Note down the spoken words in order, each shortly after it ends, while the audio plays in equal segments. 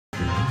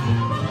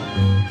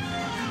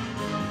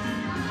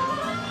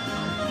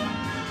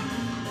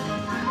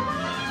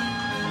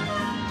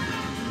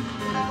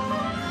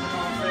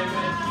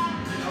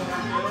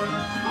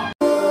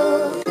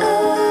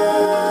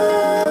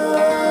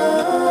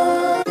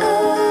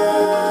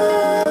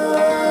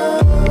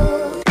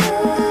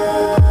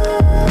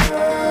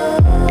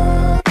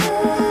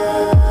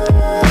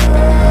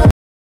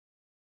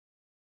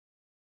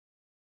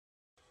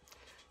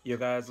Yo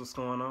guys, what's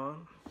going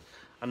on?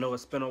 I know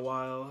it's been a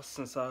while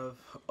since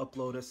I've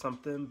uploaded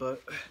something,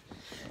 but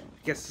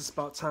I guess it's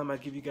about time I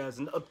give you guys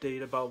an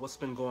update about what's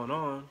been going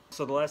on.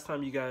 So the last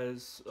time you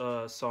guys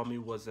saw me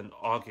was in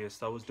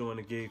August. I was doing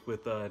a gig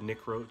with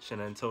Nick Roach and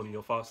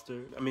Antonio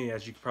Foster. I mean,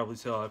 as you can probably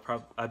tell,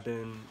 I've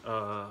been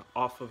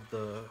off of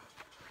the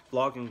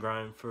vlogging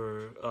grind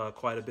for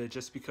quite a bit,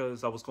 just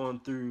because I was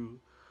going through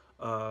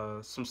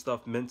some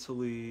stuff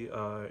mentally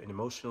and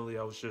emotionally.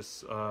 I was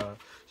just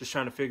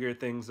trying to figure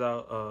things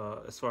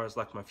out as far as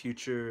like my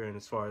future and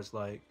as far as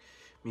like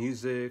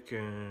music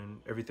and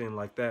everything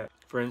like that.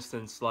 For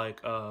instance,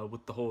 like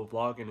with the whole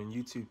vlogging and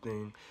YouTube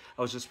thing,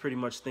 I was just pretty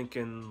much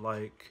thinking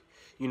like,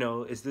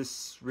 is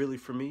this really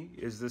for me?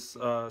 Is this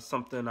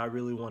something I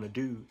really want to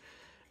do?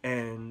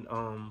 And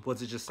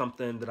was it just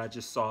something that I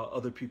just saw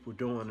other people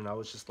doing and I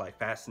was just like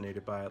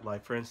fascinated by it?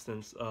 Like, for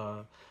instance,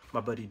 my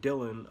buddy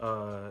Dylan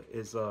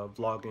is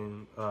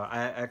vlogging. I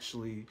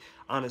actually,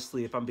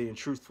 honestly, if I'm being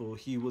truthful,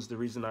 he was the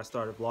reason I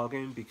started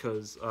vlogging,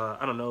 because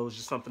I don't know, it was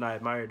just something I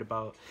admired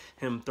about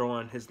him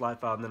throwing his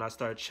life out. And then I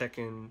started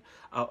checking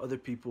out other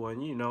people,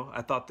 and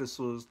I thought this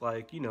was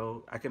like,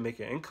 I can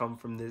make an income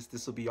from this.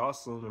 This will be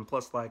awesome. And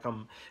plus, like,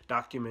 I'm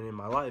documenting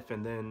my life.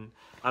 And then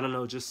I don't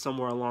know, just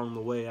somewhere along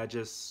the way,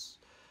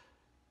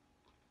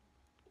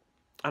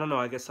 I don't know,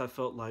 I guess I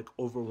felt like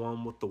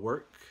overwhelmed with the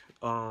work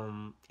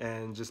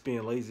and just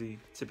being lazy,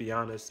 to be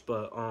honest.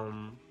 But,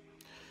 I'm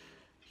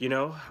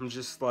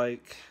just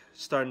like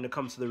starting to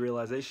come to the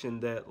realization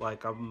that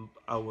like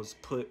I was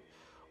put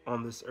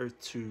on this earth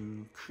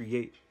to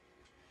create.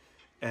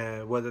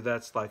 And whether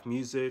that's like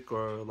music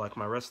or like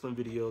my wrestling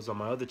videos on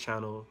my other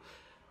channel,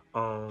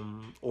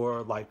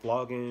 or like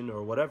vlogging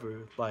or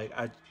whatever, like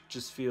I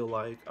just feel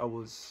like I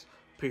was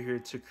put here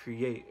to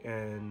create.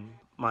 And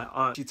my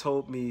aunt, she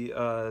told me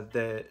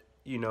that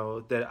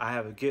that I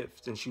have a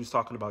gift, and she was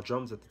talking about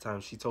drums at the time.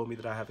 She told me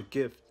that I have a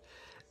gift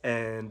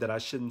and that I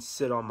shouldn't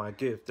sit on my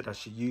gift, that I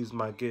should use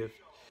my gift.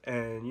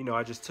 And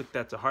I just took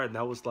that to heart, and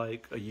that was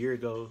like a year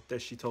ago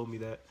that she told me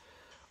that.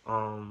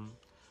 um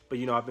but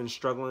I've been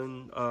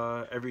struggling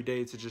every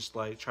day to just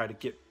like try to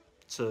get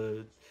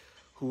to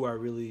who I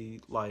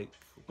really like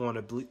want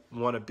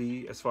to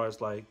be as far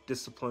as like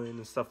discipline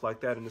and stuff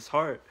like that. And it's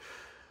hard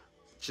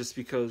just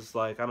because,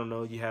 like, I don't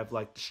know, you have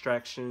like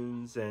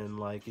distractions, and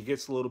like it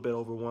gets a little bit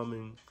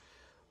overwhelming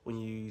when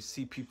you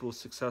see people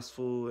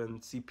successful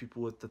and see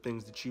people with the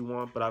things that you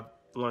want. But I've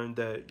learned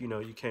that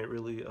you can't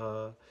really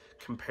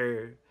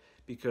compare,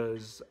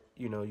 because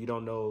you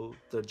don't know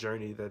the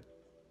journey that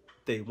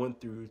they went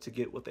through to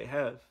get what they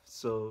have.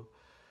 So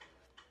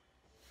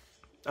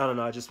I don't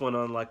know, I just went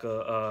on like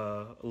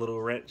a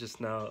little rant just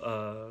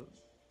now.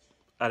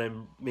 I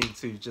didn't mean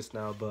to just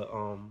now, but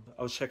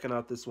I was checking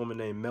out this woman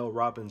named Mel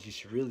Robbins. You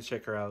should really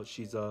check her out.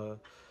 She's a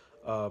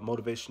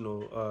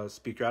motivational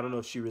speaker. I don't know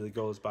if she really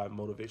goes by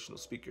motivational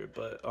speaker,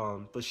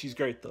 but she's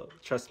great though.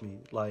 Trust me.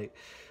 Like,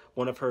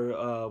 one of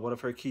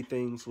her key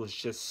things was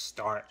just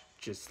start,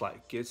 just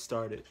like get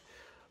started.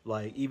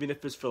 Like, even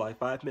if it's for like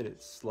 5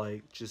 minutes,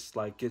 like just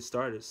like get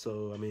started.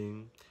 So I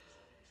mean,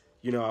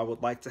 I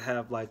would like to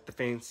have like the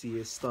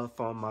fanciest stuff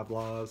on my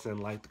vlogs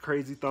and like the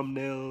crazy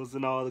thumbnails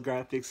and all the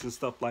graphics and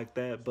stuff like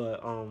that.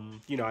 But,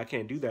 I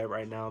can't do that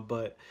right now,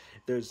 but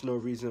there's no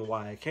reason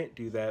why I can't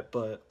do that.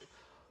 But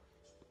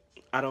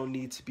I don't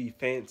need to be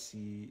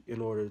fancy in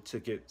order to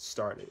get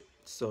started.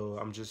 So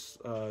I'm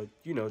just,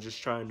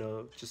 just trying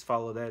to just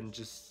follow that and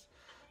just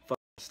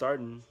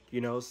starting,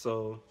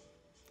 so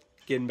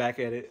getting back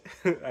at it,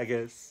 I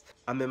guess.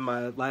 I'm in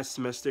my last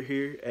semester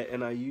here at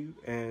NIU,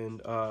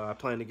 and I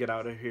plan to get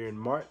out of here in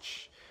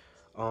March.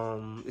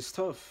 It's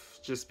tough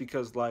just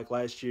because like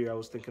last year I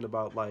was thinking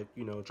about like,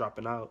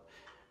 dropping out,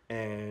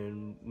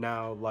 and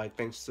now like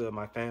thanks to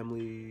my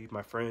family,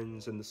 my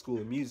friends, and the School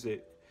of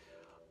Music,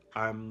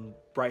 I'm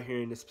right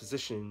here in this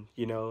position,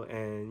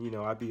 and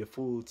I'd be a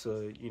fool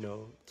to,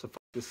 to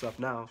fuck this up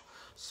now.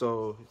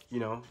 So,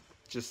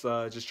 just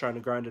trying to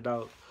grind it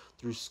out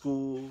through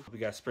school. We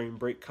got spring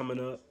break coming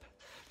up.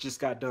 Just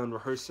got done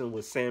rehearsing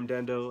with Sam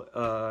Dando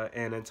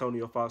and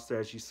Antonio Foster,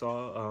 as you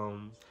saw.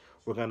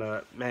 We're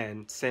gonna,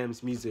 man,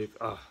 Sam's music.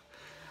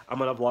 I'm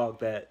gonna vlog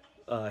that.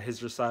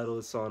 His recital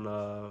is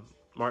on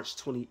March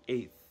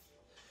 28th.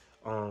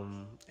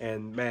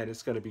 And man,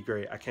 it's gonna be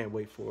great. I can't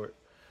wait for it.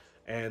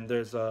 And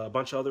there's a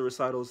bunch of other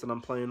recitals that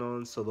I'm playing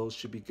on, so those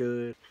should be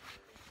good.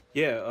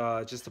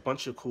 Yeah, just a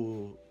bunch of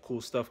cool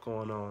stuff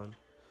going on.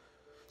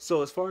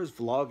 So as far as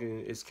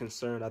vlogging is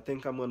concerned, I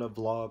think I'm gonna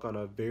vlog on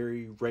a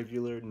very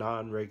regular,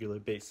 non-regular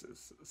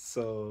basis.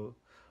 So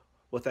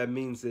what that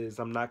means is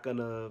I'm not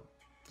gonna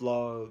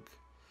vlog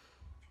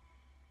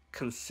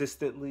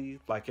consistently,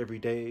 like every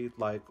day,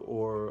 like,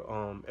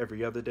 or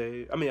every other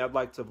day. I mean, I'd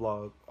like to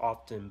vlog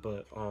often,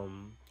 but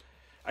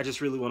I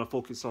just really want to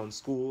focus on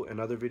school and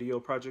other video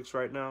projects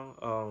right now.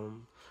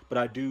 But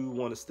I do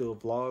want to still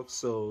vlog.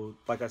 So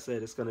like I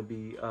said, it's going to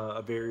be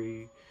a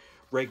very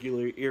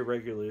regular,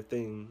 irregular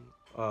thing.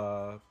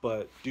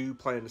 But do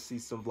plan to see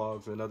some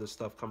vlogs and other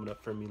stuff coming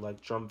up for me,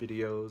 like drum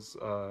videos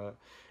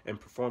and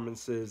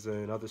performances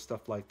and other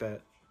stuff like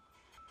that.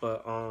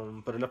 But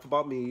enough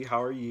about me.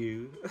 How are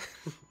you?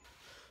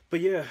 But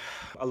yeah,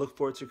 I look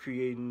forward to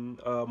creating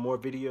more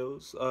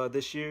videos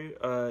this year.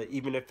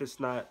 Even if it's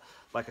not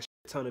like a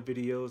ton of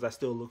videos, I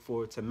still look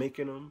forward to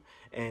making them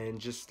and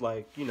just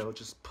like,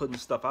 just putting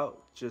stuff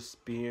out,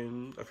 just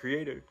being a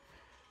creator.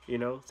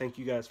 Thank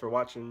you guys for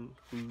watching.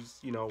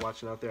 Who's,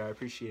 watching out there, I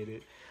appreciate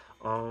it.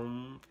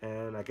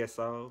 And I guess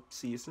I'll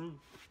see you soon.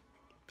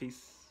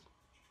 Peace.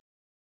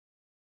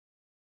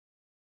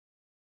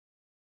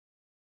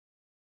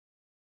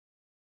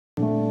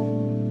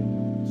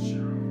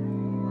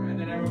 And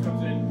then everyone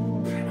comes in.